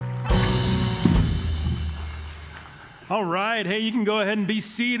All right. Hey, you can go ahead and be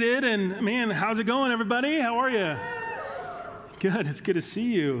seated. And man, how's it going, everybody? How are you? Good. It's good to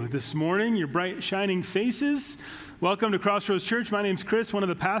see you this morning, your bright, shining faces. Welcome to Crossroads Church. My name's Chris, one of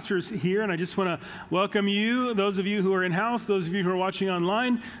the pastors here, and I just want to welcome you, those of you who are in-house, those of you who are watching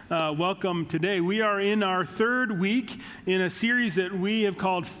online, welcome today. We are in our third week in a series that we have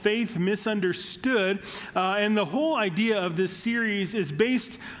called Faith Misunderstood, and the whole idea of this series is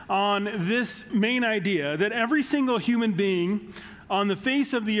based on this main idea, that every single human being on the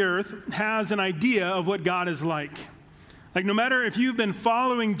face of the earth has an idea of what God is like. Like no matter if you've been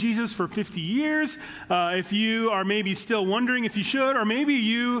following Jesus for 50 years, if you are maybe still wondering if you should, or maybe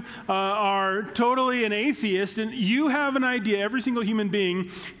you are totally an atheist and you have an idea, every single human being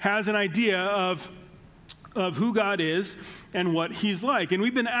has an idea of who God is and what he's like. And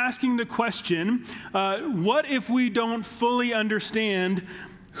we've been asking the question, what if we don't fully understand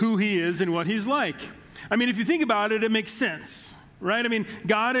who he is and what he's like? I mean, if you think about it, it makes sense, right? I mean,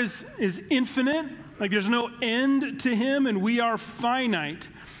 God is infinite. Like there's no end to him, and we are finite.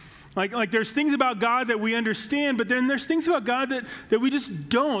 Like there's things about God that we understand, but then there's things about God that we just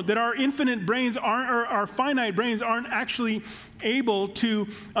don't, that our infinite brains aren't, or our finite brains aren't actually able to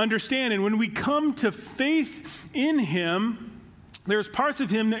understand. And when we come to faith in him, there's parts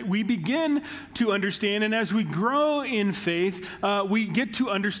of him that we begin to understand, and as we grow in faith, we get to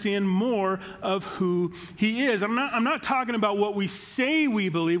understand more of who he is. I'm not talking about what we say we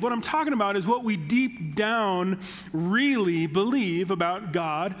believe. What I'm talking about is what we deep down really believe about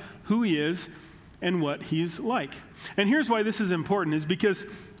God, who he is, and what he's like. And here's why this is important, is because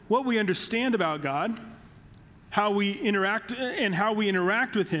what we understand about God, how we interact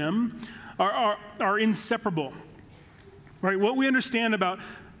with him are inseparable. Right, what we understand about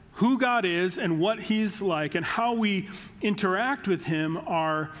who God is and what he's like and how we interact with him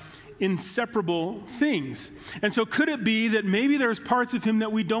are inseparable things. And so could it be that maybe there's parts of him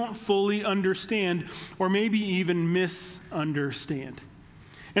that we don't fully understand or maybe even misunderstand?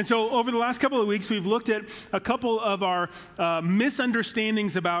 And so over the last couple of weeks, we've looked at a couple of our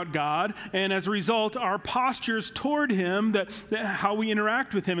misunderstandings about God, and as a result, our postures toward him, that how we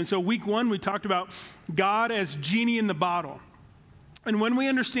interact with him. And so week one, we talked about God as genie in the bottle. And when we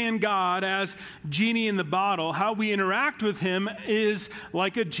understand God as genie in the bottle, how we interact with him is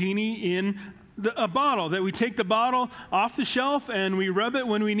like a genie in a bottle, that we take the bottle off the shelf and we rub it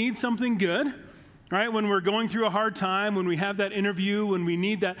when we need something good. Right? When we're going through a hard time, when we have that interview, when we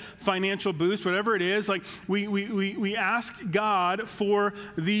need that financial boost, whatever it is, like we ask God for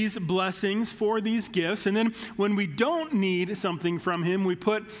these blessings, for these gifts. And then when we don't need something from him, we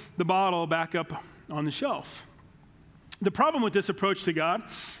put the bottle back up on the shelf. The problem with this approach to God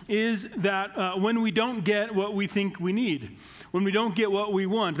is that when we don't get what we think we need, when we don't get what we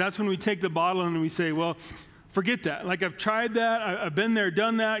want, that's when we take the bottle and we say, well, forget that. Like I've tried that. I've been there,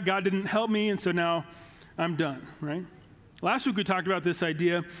 done that. God didn't help me, and so now I'm done, right? Last week we talked about this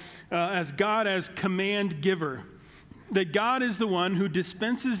idea as God as command giver, that God is the one who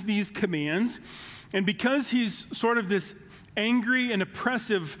dispenses these commands, and because he's sort of this angry and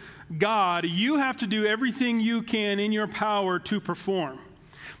oppressive God, you have to do everything you can in your power to perform.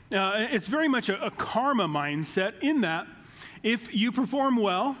 It's very much a karma mindset in that if you perform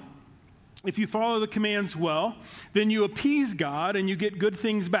well, if you follow the commands well, then you appease God and you get good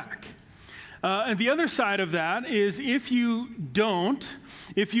things back. And the other side of that is if you don't,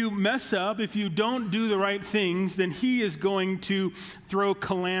 if you mess up, if you don't do the right things, then he is going to throw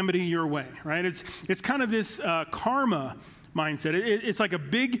calamity your way, right? It's kind of this karma mindset. It's like a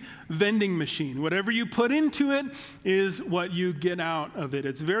big vending machine. Whatever you put into it is what you get out of it.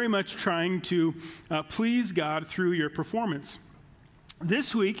 It's very much trying to please God through your performance.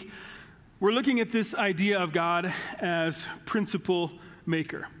 This week, we're looking at this idea of God as principle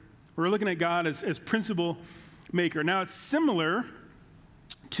maker. We're looking at God as principle maker. Now, it's similar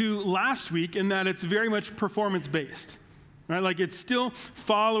to last week in that it's very much performance-based, right? Like it's still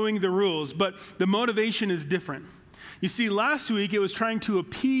following the rules, but the motivation is different. You see, last week it was trying to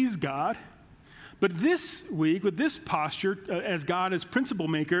appease God, but this week, with this posture as God as principle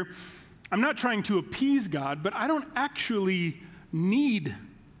maker, I'm not trying to appease God, but I don't actually need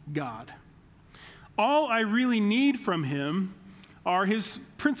God. All I really need from him are his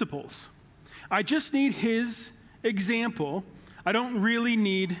principles. I just need his example. I don't really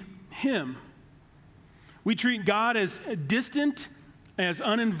need him. We treat God as distant, as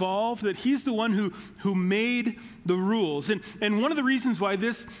uninvolved, that he's the one who made the rules. And one of the reasons why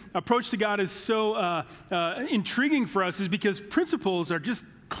this approach to God is so intriguing for us is because principles are just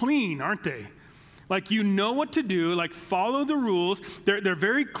clean, aren't they? Like you know what to do, like follow the rules. They're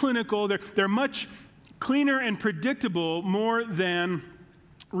very clinical. They're much cleaner and predictable more than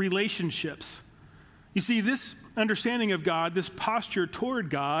relationships. You see, this understanding of God, this posture toward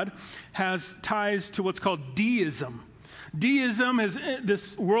God, has ties to what's called deism. Deism is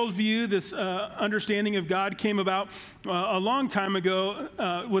this worldview, this understanding of God came about a long time ago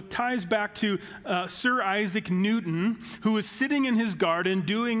with ties back to Sir Isaac Newton, who was sitting in his garden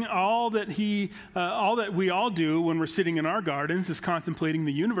doing all that we all do when we're sitting in our gardens, is contemplating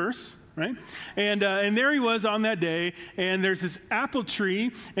the universe. Right? And there he was on that day, and there's this apple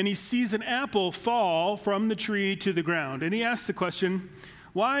tree, and he sees an apple fall from the tree to the ground. And he asks the question,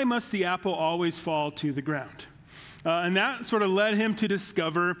 why must the apple always fall to the ground? And that sort of led him to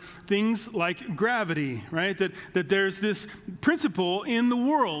discover things like gravity, right? That there's this principle in the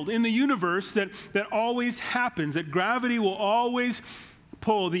world, in the universe, that always happens, that gravity will always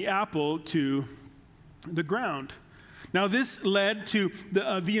pull the apple to the ground. Now, this led to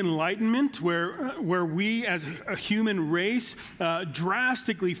the Enlightenment, where we as a human race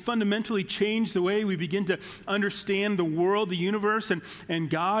drastically, fundamentally changed the way we begin to understand the world, the universe, and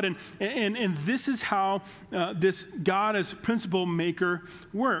God. And this is how this God as principle maker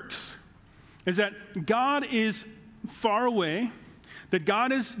works, is that God is far away, that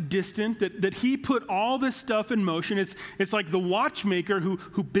God is distant, that he put all this stuff in motion. It's like the watchmaker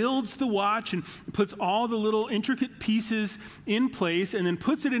who builds the watch and puts all the little intricate pieces in place and then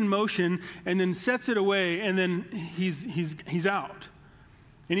puts it in motion and then sets it away, and then he's out.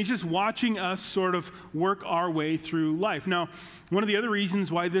 And he's just watching us sort of work our way through life. Now, one of the other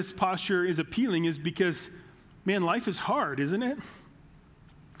reasons why this posture is appealing is because, man, life is hard, isn't it?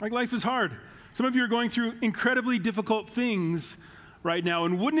 Like, life is hard. Some of you are going through incredibly difficult things right now.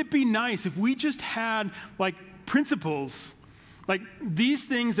 And wouldn't it be nice if we just had like principles, like these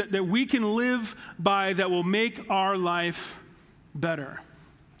things that we can live by that will make our life better?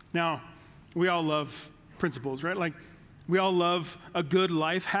 Now, we all love principles, right? Like, we all love a good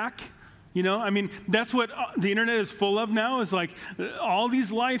life hack. You know, I mean, that's what the internet is full of now, is like all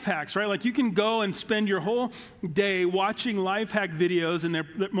these life hacks, right? Like, you can go and spend your whole day watching life hack videos,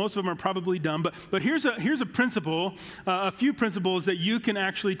 and most of them are probably dumb. But here's a principle, a few principles that you can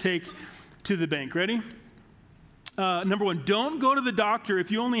actually take to the bank. Ready? Number one, don't go to the doctor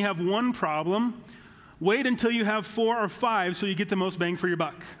if you only have one problem. Wait until you have 4 or 5 so you get the most bang for your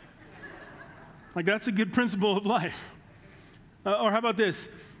buck. Like, that's a good principle of life. Or how about this?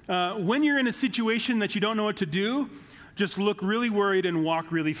 When you're in a situation that you don't know what to do, just look really worried and walk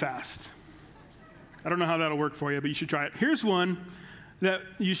really fast. I don't know how that'll work for you, but you should try it. Here's one that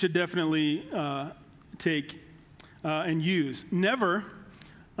you should definitely take and use. Never,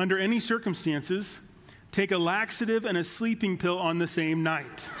 under any circumstances, take a laxative and a sleeping pill on the same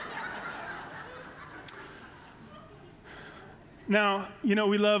night. Now, you know,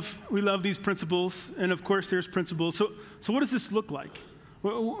 we love these principles, and of course there's principles. So what does this look like?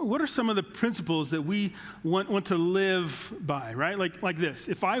 What are some of the principles that we want to live by, right? Like this.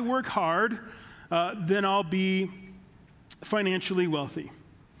 If I work hard, then I'll be financially wealthy.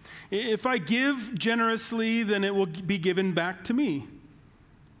 If I give generously, then it will be given back to me.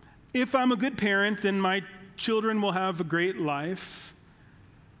 If I'm a good parent, then my children will have a great life.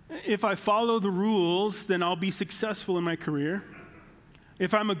 If I follow the rules, then I'll be successful in my career.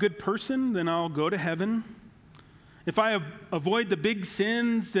 If I'm a good person, then I'll go to heaven. If I avoid the big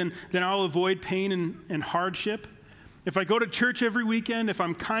sins, then I'll avoid pain and hardship. If I go to church every weekend, if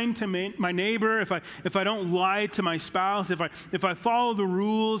I'm kind to my neighbor, if I don't lie to my spouse, if I follow the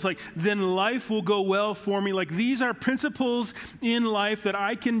rules, like, then life will go well for me. Like, these are principles in life that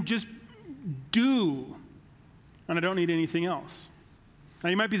I can just do, and I don't need anything else.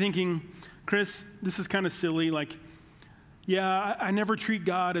 Now, you might be thinking, Chris, this is kind of silly. Like, yeah, I never treat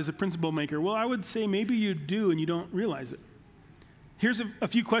God as a principle maker. Well, I would say maybe you do and you don't realize it. Here's a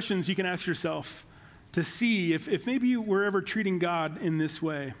few questions you can ask yourself to see if maybe you were ever treating God in this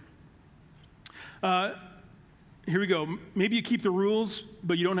way. Here we go. Maybe you keep the rules,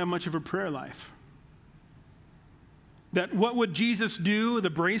 but you don't have much of a prayer life. That what would Jesus do, the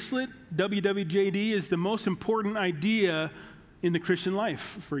bracelet, WWJD, is the most important idea in the Christian life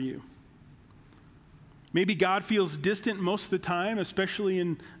for you. Maybe God feels distant most of the time, especially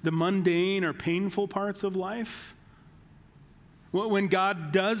in the mundane or painful parts of life. When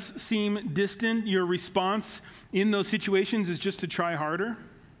God does seem distant, your response in those situations is just to try harder.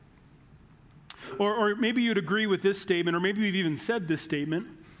 Or maybe you'd agree with this statement, or maybe we've even said this statement,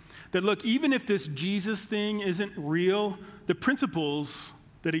 that look, even if this Jesus thing isn't real, the principles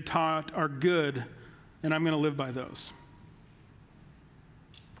that he taught are good, and I'm going to live by those.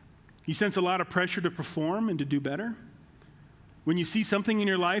 You sense a lot of pressure to perform and to do better. When you see something in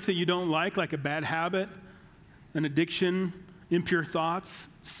your life that you don't like a bad habit, an addiction, impure thoughts,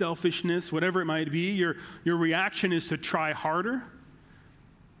 selfishness, whatever it might be, your reaction is to try harder.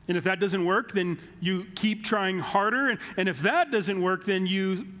 And if that doesn't work, then you keep trying harder. And if that doesn't work, then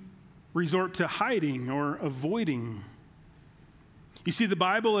you resort to hiding or avoiding. You see, the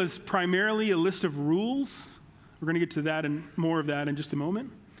Bible is primarily a list of rules. We're going to get to that and more of that in just a moment.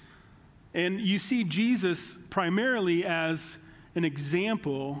 And you see Jesus primarily as an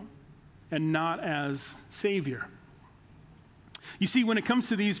example and not as Savior. You see, when it comes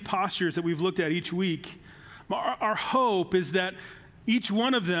to these postures that we've looked at each week, our hope is that each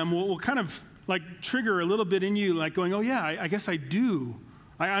one of them will kind of like trigger a little bit in you, like going, oh yeah, I guess I do.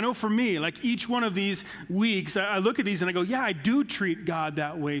 I know for me, like each one of these weeks, I look at these and I go, yeah, I do treat God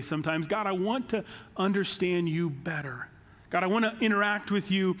that way sometimes. God, I want to understand you better. God, I want to interact with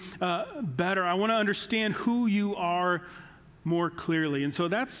you better. I want to understand who you are more clearly. And so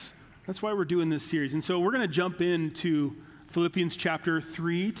that's why we're doing this series. And so we're going to jump into Philippians chapter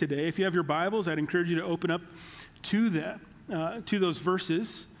 3 today. If you have your Bibles, I'd encourage you to open up to that, to those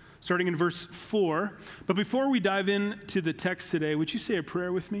verses, starting in verse 4. But before we dive into the text today, would you say a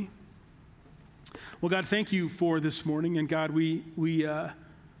prayer with me? Well, God, thank you for this morning. And God, we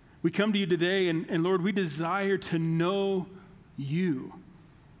come to you today, and Lord, we desire to know you.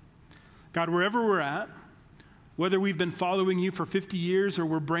 God, wherever we're at, whether we've been following you for 50 years or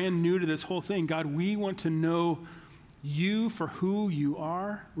we're brand new to this whole thing, God, we want to know you for who you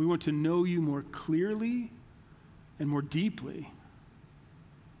are. We want to know you more clearly and more deeply.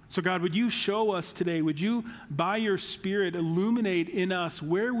 So God, would you show us today, would you, by your Spirit, illuminate in us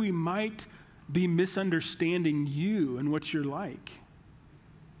where we might be misunderstanding you and what you're like?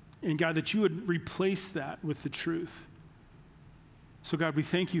 And God, that you would replace that with the truth. So God, we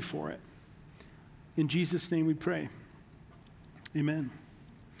thank you for it. In Jesus' name we pray. Amen.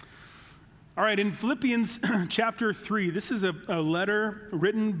 All right, in Philippians chapter 3, this is a letter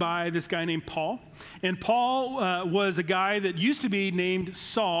written by this guy named Paul. And Paul was a guy that used to be named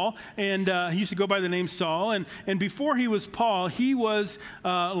Saul, and he used to go by the name Saul. And before he was Paul, he was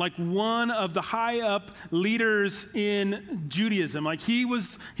like one of the high-up leaders in Judaism. Like he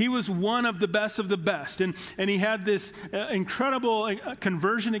was one of the best. And he had this incredible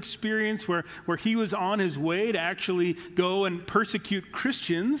conversion experience where he was on his way to actually go and persecute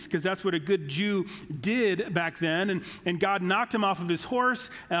Christians, because that's what a good Jew did back then, and God knocked him off of his horse.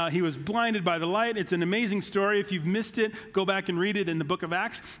 He was blinded by the light. It's an amazing story. If you've missed it, go back and read it in the book of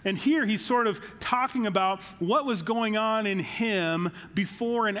Acts. And here he's sort of talking about what was going on in him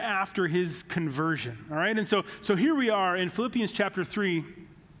before and after his conversion. All right, and so here we are in Philippians chapter 3,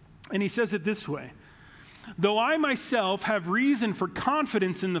 and he says it this way: though I myself have reason for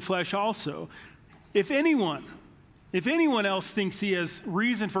confidence in the flesh also, if anyone else thinks he has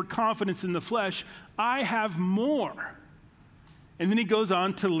reason for confidence in the flesh, I have more. And then he goes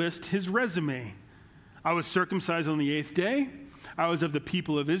on to list his resume. I was circumcised on the 8th day. I was of the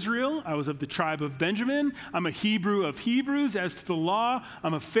people of Israel. I was of the tribe of Benjamin. I'm a Hebrew of Hebrews. As to the law,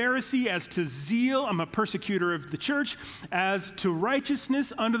 I'm a Pharisee. As to zeal, I'm a persecutor of the church. As to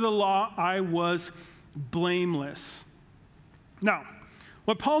righteousness under the law, I was blameless. Now,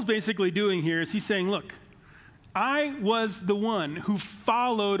 what Paul's basically doing here is he's saying, look, I was the one who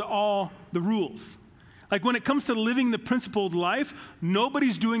followed all the rules. Like when it comes to living the principled life,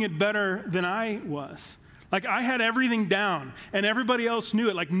 nobody's doing it better than I was. Like I had everything down and everybody else knew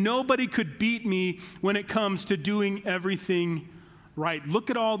it. Like nobody could beat me when it comes to doing everything right. Look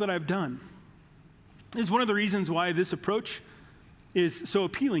at all that I've done. This is one of the reasons why this approach is so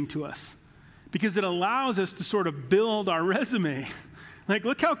appealing to us, because it allows us to sort of build our resume. Like,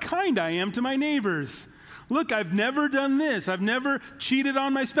 look how kind I am to my neighbors. Look, I've never done this. I've never cheated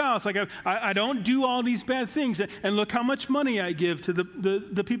on my spouse. Like I don't do all these bad things. And look how much money I give to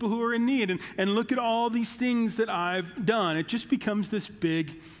the people who are in need. And look at all these things that I've done. It just becomes this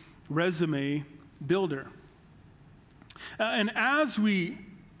big resume builder. And as we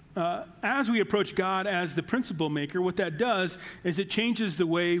approach God as the principle maker, what that does is it changes the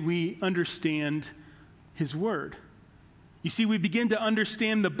way we understand his word. You see, we begin to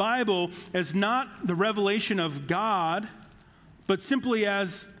understand the Bible as not the revelation of God, but simply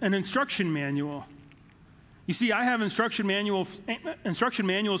as an instruction manual. You see, I have instruction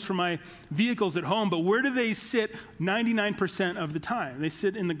manuals for my vehicles at home, but where do they sit 99% of the time? They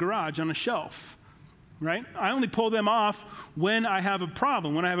sit in the garage on a shelf, right? I only pull them off when I have a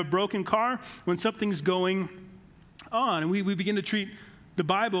problem, when I have a broken car, when something's going on. And we begin to treat the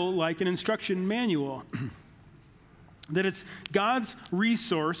Bible like an instruction manual. That it's God's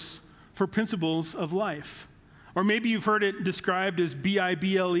resource for principles of life. Or maybe you've heard it described as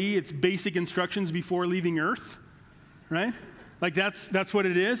BIBLE. It's basic instructions before leaving earth, right? Like that's what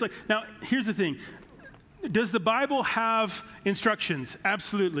it is. Like, now, here's the thing. Does the Bible have instructions?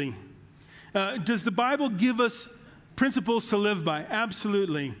 Absolutely. Does the Bible give us principles to live by?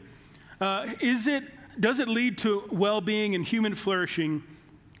 Absolutely. Does it lead to well-being and human flourishing?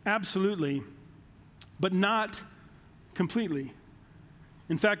 Absolutely. But not completely.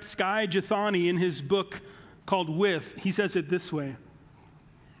 In fact, Skye Jethani, in his book called With, he says it this way.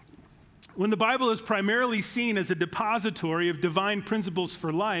 When the Bible is primarily seen as a depository of divine principles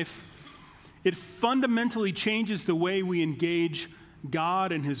for life, it fundamentally changes the way we engage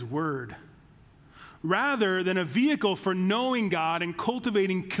God and his word. Rather than a vehicle for knowing God and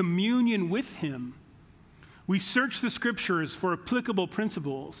cultivating communion with him, we search the scriptures for applicable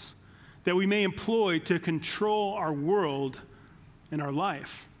principles that we may employ to control our world and our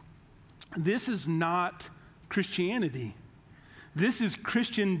life. This is not Christianity. This is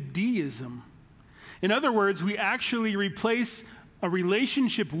Christian deism. In other words, we actually replace a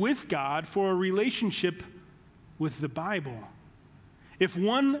relationship with God for a relationship with the Bible. If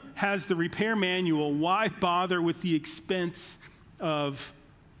one has the repair manual, why bother with the expense of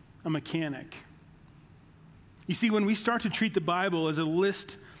a mechanic? You see, when we start to treat the Bible as a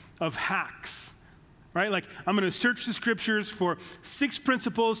list of hacks, right? Like, I'm going to search the scriptures for 6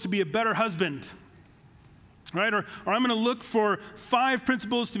 principles to be a better husband, right? Or I'm going to look for 5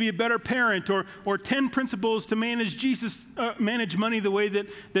 principles to be a better parent, or 10 principles to manage money the way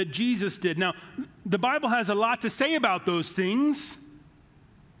that Jesus did. Now, the Bible has a lot to say about those things,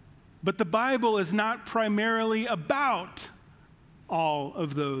 but the Bible is not primarily about all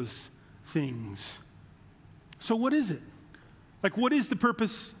of those things. So what is it? Like, what is the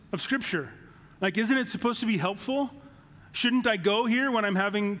purpose of Scripture? Like, isn't it supposed to be helpful? Shouldn't I go here when I'm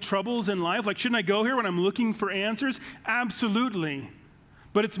having troubles in life? Like, shouldn't I go here when I'm looking for answers? Absolutely.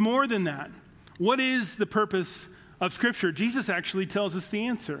 But it's more than that. What is the purpose of Scripture? Jesus actually tells us the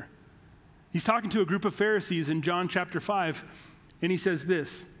answer. He's talking to a group of Pharisees in John chapter 5, and he says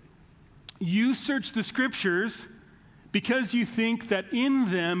this: "You search the Scriptures because you think that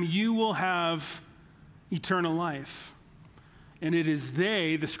in them you will have eternal life. And it is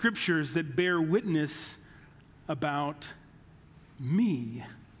they, the Scriptures, that bear witness about me."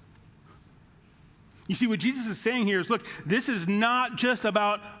 You see, what Jesus is saying here is, look, this is not just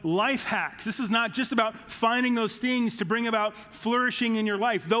about life hacks. This is not just about finding those things to bring about flourishing in your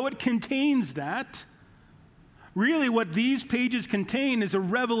life, though it contains that. Really, what these pages contain is a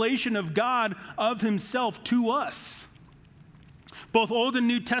revelation of God, of himself to us. Both Old and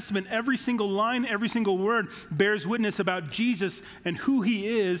New Testament, every single line, every single word bears witness about Jesus and who he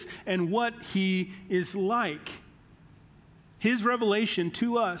is and what he is like. His revelation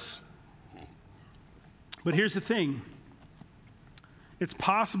to us. But here's the thing. It's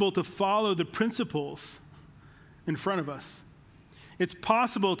possible to follow the principles in front of us. It's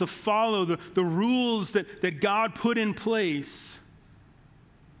possible to follow the rules that God put in place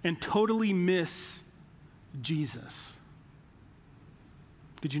and totally miss Jesus.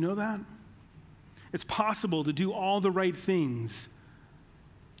 Did you know that? It's possible to do all the right things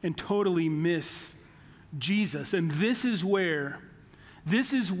and totally miss Jesus. And this is where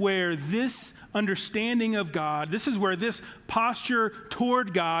this understanding of God, this is where this posture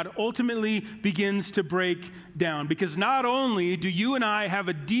toward God ultimately begins to break down. Because not only do you and I have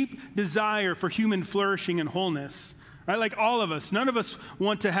a deep desire for human flourishing and wholeness, right? Like all of us, none of us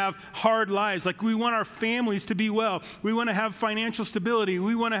want to have hard lives. Like, we want our families to be well. We want to have financial stability.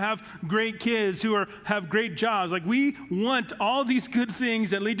 We want to have great kids who have great jobs. Like, we want all these good things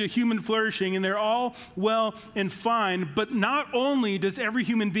that lead to human flourishing, and they're all well and fine. But not only does every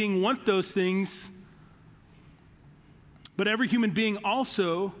human being want those things, but every human being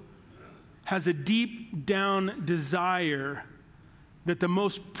also has a deep down desire that the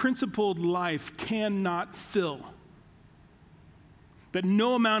most principled life cannot fill. That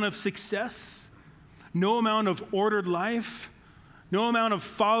no amount of success, no amount of ordered life, no amount of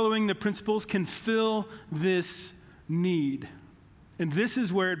following the principles can fill this need. And this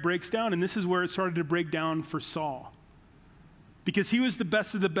is where it breaks down, and this is where it started to break down for Saul. Because he was the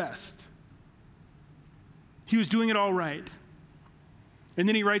best of the best. He was doing it all right. And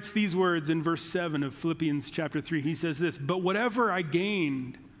then he writes these words in verse 7 of Philippians chapter 3. He says this: "But whatever I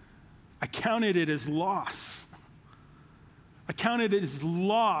gained, I counted it as loss. I counted it as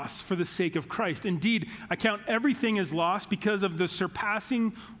loss for the sake of Christ. Indeed, I count everything as loss because of the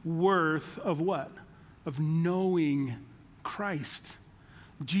surpassing worth of what? Of knowing Christ,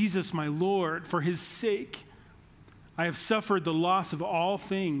 Jesus my Lord. For his sake, I have suffered the loss of all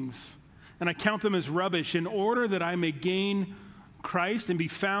things, and I count them as rubbish in order that I may gain Christ and be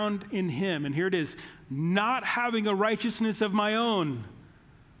found in him. And here it is, not having a righteousness of my own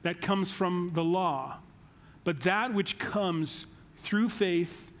that comes from the law, but that which comes through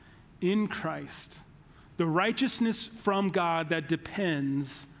faith in Christ, the righteousness from God that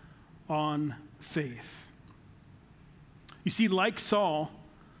depends on faith. You see, like Saul,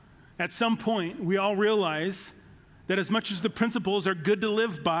 at some point we all realize that as much as the principles are good to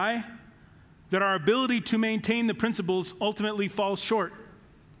live by, that our ability to maintain the principles ultimately falls short.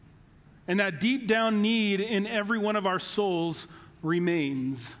 And that deep down need in every one of our souls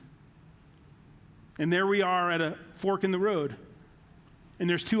remains. And there we are at a fork in the road. And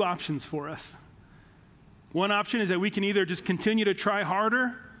there's two options for us. One option is that we can either just continue to try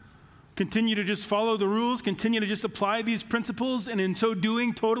harder, continue to just follow the rules, continue to just apply these principles, and in so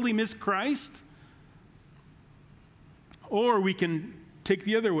doing totally miss Christ. Or we can take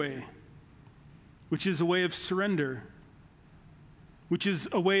the other way, which is a way of surrender, which is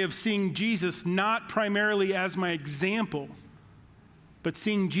a way of seeing Jesus not primarily as my example, but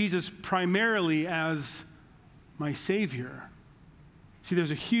seeing Jesus primarily as my Savior. See,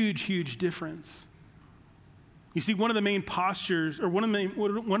 there's a huge, huge difference. You see, one of the main postures, or one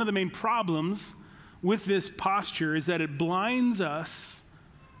of the main problems with this posture is that it blinds us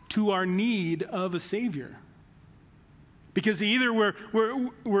to our need of a Savior. Because either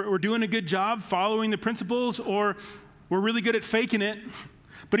we're doing a good job following the principles, or we're really good at faking it.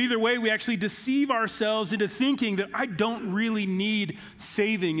 But either way, we actually deceive ourselves into thinking that I don't really need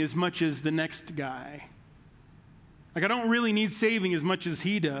saving as much as the next guy. Like, I don't really need saving as much as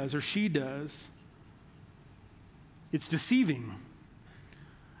he does or she does. It's deceiving.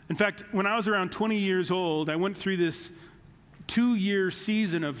 In fact, when I was around 20 years old, I went through this 2-year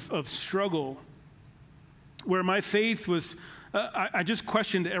season of struggle where my faith was, I just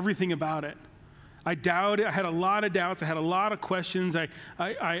questioned everything about it. I doubted, I had a lot of doubts, I had a lot of questions.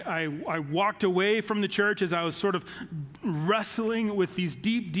 I walked away from the church as I was sort of wrestling with these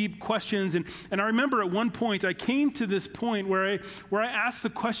deep, deep questions. And I remember at one point, I came to this point where I asked the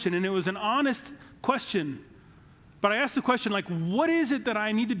question, and it was an honest question. But I asked the question, like, what is it that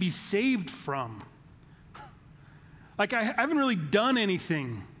I need to be saved from? Like, I haven't really done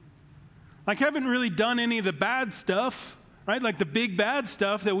anything. Like, I haven't really done any of the bad stuff, right? Like the big bad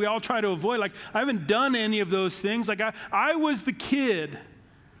stuff that we all try to avoid. Like, I haven't done any of those things. Like, I was the kid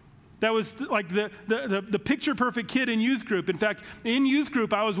that was like the picture-perfect kid in youth group. In fact, in youth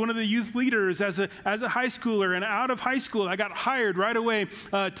group, I was one of the youth leaders as a high schooler. And out of high school, I got hired right away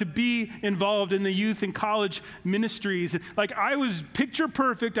to be involved in the youth and college ministries. Like, I was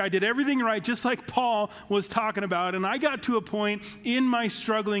picture-perfect. I did everything right, just like Paul was talking about. And I got to a point in my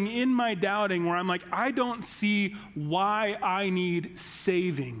struggling, in my doubting, where I'm like, I don't see why I need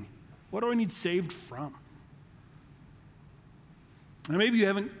saving. What do I need saved from? And maybe you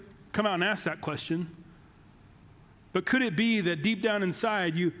haven't come out and ask that question. But could it be that deep down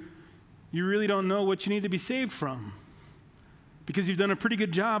inside, you really don't know what you need to be saved from? Because you've done a pretty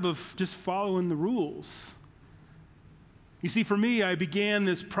good job of just following the rules. You see, for me, I began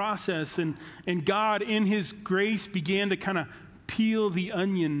this process, and God, in his grace, began to kind of peel the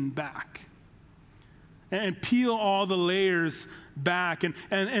onion back and peel all the layers back.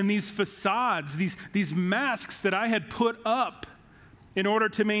 And these facades, these masks that I had put up in order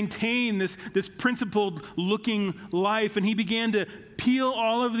to maintain this principled looking life. And he began to peel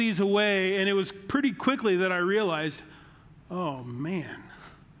all of these away. And it was pretty quickly that I realized, oh man,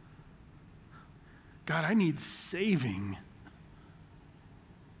 God, I need saving.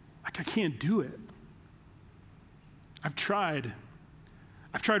 Like, I can't do it. I've tried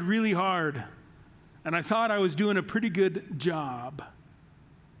really hard. And I thought I was doing a pretty good job.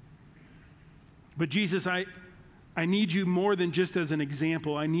 But Jesus, I need you more than just as an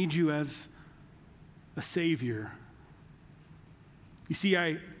example. I need you as a Savior. You see,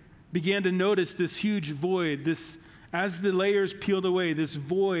 I began to notice this huge void, as the layers peeled away, this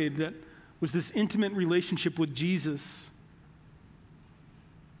void that was this intimate relationship with Jesus.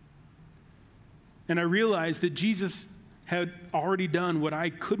 And I realized that Jesus had already done what I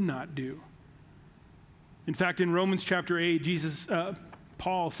could not do. In fact, in Romans chapter 8,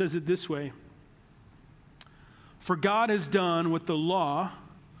 Paul says it this way: for God has done what the law,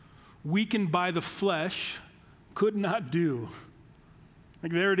 weakened by the flesh, could not do.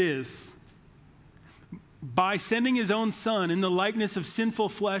 Like, there it is. By sending his own Son in the likeness of sinful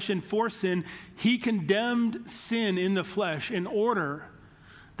flesh and for sin, he condemned sin in the flesh in order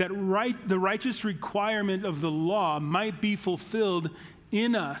that the righteous requirement of the law might be fulfilled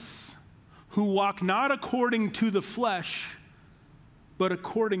in us, who walk not according to the flesh, but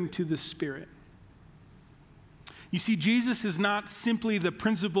according to the Spirit. You see, Jesus is not simply the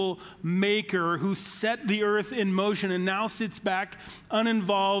principal maker who set the earth in motion and now sits back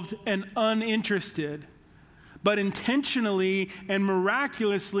uninvolved and uninterested. But intentionally and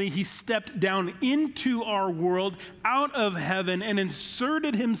miraculously, he stepped down into our world, out of heaven, and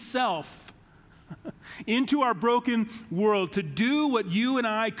inserted himself into our broken world to do what you and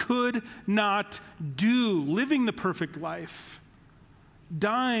I could not do, living the perfect life,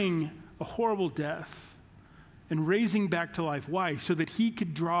 dying a horrible death, and raising back to life. Why? So that he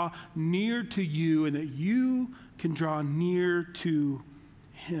could draw near to you and that you can draw near to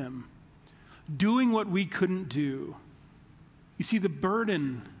him. Doing what we couldn't do. You see, the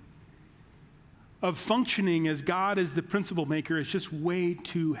burden of functioning as God as the principal maker is just way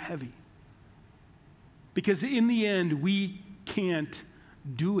too heavy. Because in the end, we can't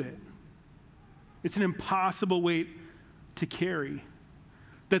do it. It's an impossible weight to carry.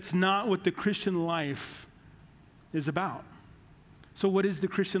 That's not what the Christian life is about. So what is the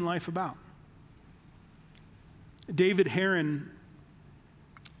Christian life about? David Heron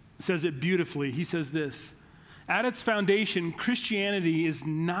says it beautifully. He says this: at its foundation, Christianity is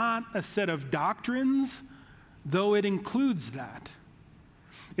not a set of doctrines, though it includes that.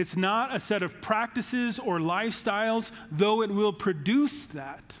 It's not a set of practices or lifestyles, though it will produce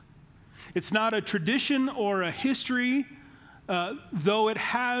that. It's not a tradition or a history, though it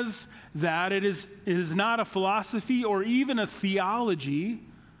has that. It is not a philosophy or even a theology,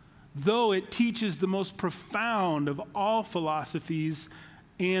 though it teaches the most profound of all philosophies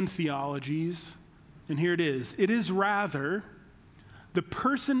and theologies. And here it is. It is rather the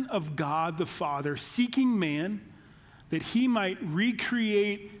person of God the Father seeking man that he might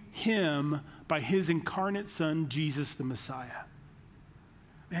recreate him by his incarnate Son, Jesus the Messiah.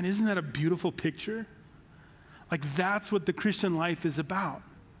 Man, isn't that a beautiful picture? Like, that's what the Christian life is about,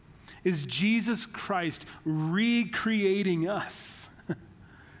 is Jesus Christ recreating us.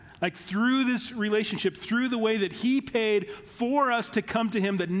 Like, through this relationship, through the way that he paid for us to come to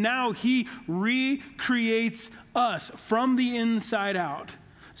him, that now he recreates us from the inside out.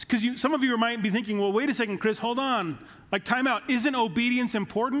 Because some of you might be thinking, well, wait a second, Chris, hold on. Like, time out. Isn't obedience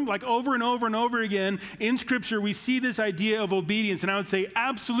important? Like, over and over and over again in Scripture, we see this idea of obedience. And I would say,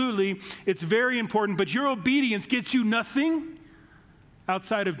 absolutely, it's very important, but your obedience gets you nothing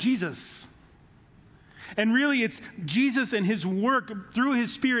outside of Jesus. And really, it's Jesus and his work through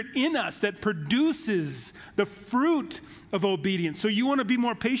his Spirit in us that produces the fruit of obedience. So you want to be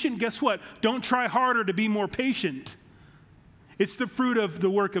more patient? Guess what? Don't try harder to be more patient. It's the fruit of the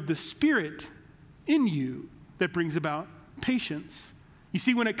work of the Spirit in you that brings about patience. You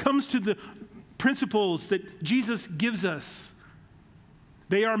see, when it comes to the principles that Jesus gives us,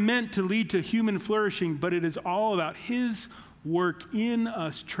 they are meant to lead to human flourishing, but it is all about his work in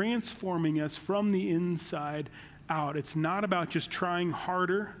us, transforming us from the inside out. It's not about just trying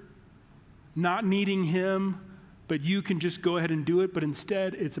harder, not needing him, but you can just go ahead and do it. But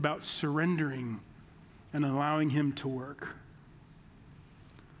instead, it's about surrendering and allowing him to work.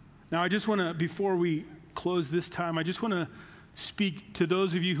 Now, I just want to, before we close this time, I just want to speak to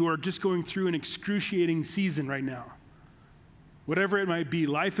those of you who are just going through an excruciating season right now. Whatever it might be,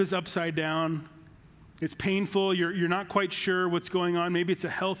 life is upside down. It's painful. You're not quite sure what's going on. Maybe it's a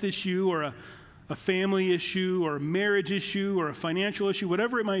health issue or a family issue or a marriage issue or a financial issue,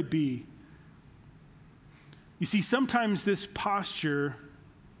 whatever it might be. You see, sometimes this posture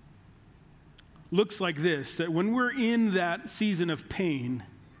looks like this, that when we're in that season of pain,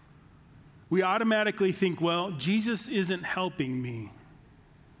 we automatically think, well, Jesus isn't helping me.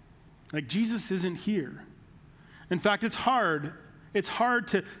 Like, Jesus isn't here. In fact, it's hard. It's hard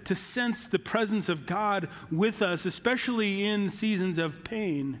to sense the presence of God with us, especially in seasons of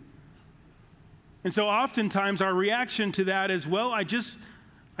pain. And so oftentimes our reaction to that is, well, I guess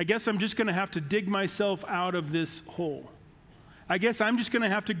I'm just going to have to dig myself out of this hole. I guess I'm just going to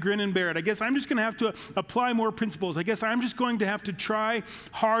have to grin and bear it. I guess I'm just going to have to apply more principles. I guess I'm just going to have to try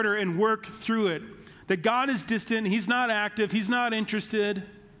harder and work through it. That God is distant. He's not active. He's not interested.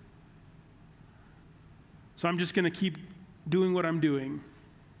 So I'm just going to keep doing what I'm doing.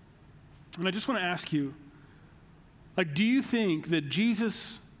 And I just want to ask you, like, do you think that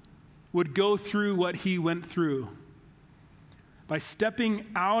Jesus would go through what he went through by stepping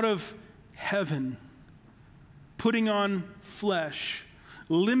out of heaven, putting on flesh,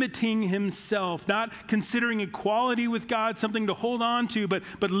 limiting himself, not considering equality with God something to hold on to, but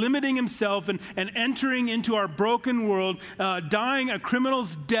limiting himself and entering into our broken world, dying a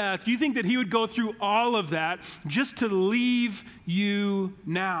criminal's death? Do you think that he would go through all of that just to leave you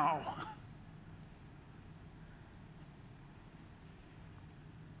now?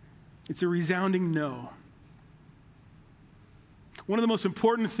 It's a resounding no. One of the most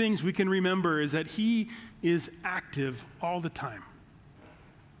important things we can remember is that he is active all the time.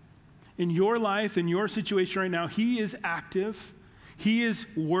 In your life, in your situation right now, he is active. He is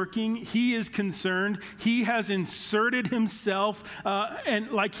working. He is concerned. He has inserted himself,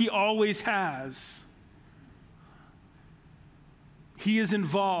 and like he always has. He is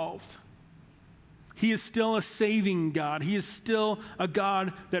involved. He is still a saving God. He is still a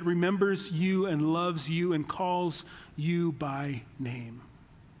God that remembers you and loves you and calls you by name.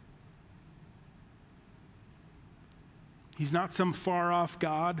 He's not some far-off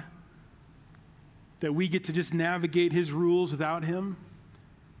God that we get to just navigate his rules without him,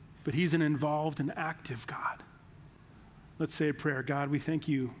 but he's an involved and active God. Let's say a prayer. God, we thank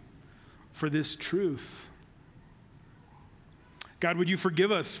you for this truth. God, would you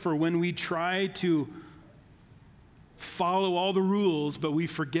forgive us for when we try to follow all the rules, but we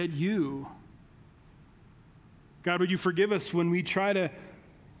forget you? God, would you forgive us when we try to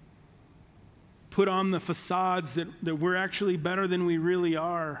put on the facades that we're actually better than we really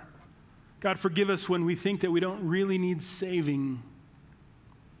are? God, forgive us when we think that we don't really need saving.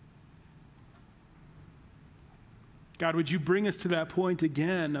 God, would you bring us to that point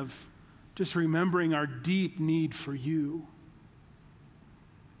again of just remembering our deep need for you?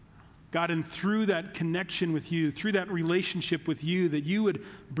 God, and through that connection with you, through that relationship with you, that you would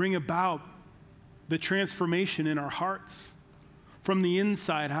bring about the transformation in our hearts from the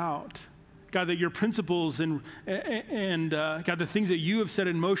inside out. God, that your principles and God, the things that you have set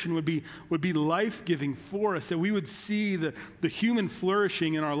in motion would be life-giving for us, that we would see the human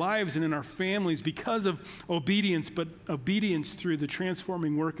flourishing in our lives and in our families because of obedience, but obedience through the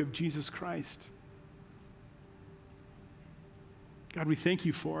transforming work of Jesus Christ. God, we thank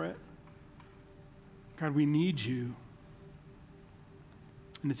you for it. God, we need you.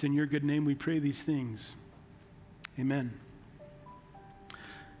 And it's in your good name we pray these things. Amen.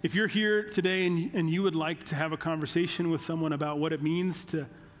 If you're here today and you would like to have a conversation with someone about what it means to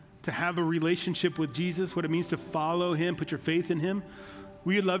have a relationship with Jesus, what it means to follow him, put your faith in him,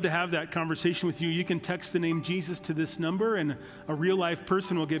 we would love to have that conversation with you. You can text the name Jesus to this number, and a real-life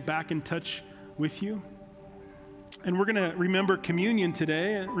person will get back in touch with you. And we're going to remember communion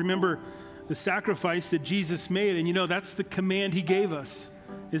today, remember the sacrifice that Jesus made. And you know, that's the command he gave us,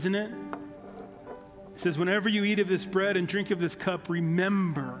 isn't it? It says, whenever you eat of this bread and drink of this cup,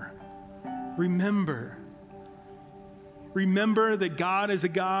 remember that God is a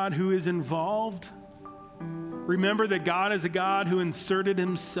God who is involved. Remember that God is a God who inserted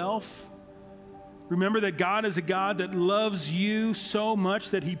himself. Remember that God is a God that loves you so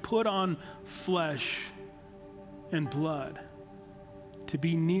much that he put on flesh and blood to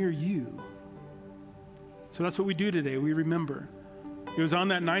be near you. So that's what we do today. We remember. It was on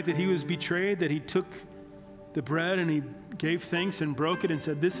that night that he was betrayed that he took the bread and he gave thanks and broke it and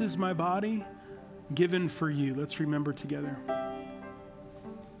said, "This is my body given for you." Let's remember together.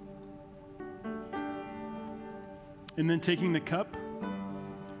 And then taking the cup,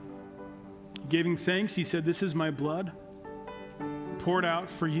 giving thanks, he said, "This is my blood poured out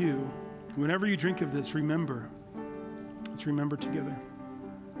for you. Whenever you drink of this, remember." Let's remember together.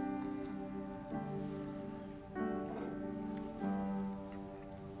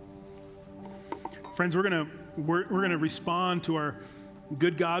 Friends, we're gonna respond to our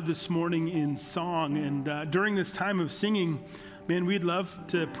good God this morning in song. And during this time of singing, man, we'd love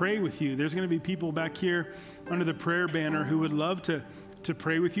to pray with you. There's going to be people back here under the prayer banner who would love to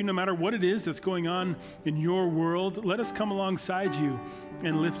pray with you, no matter what it is that's going on in your world. Let us come alongside you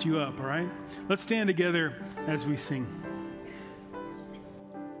and lift you up, all right? Let's stand together as we sing.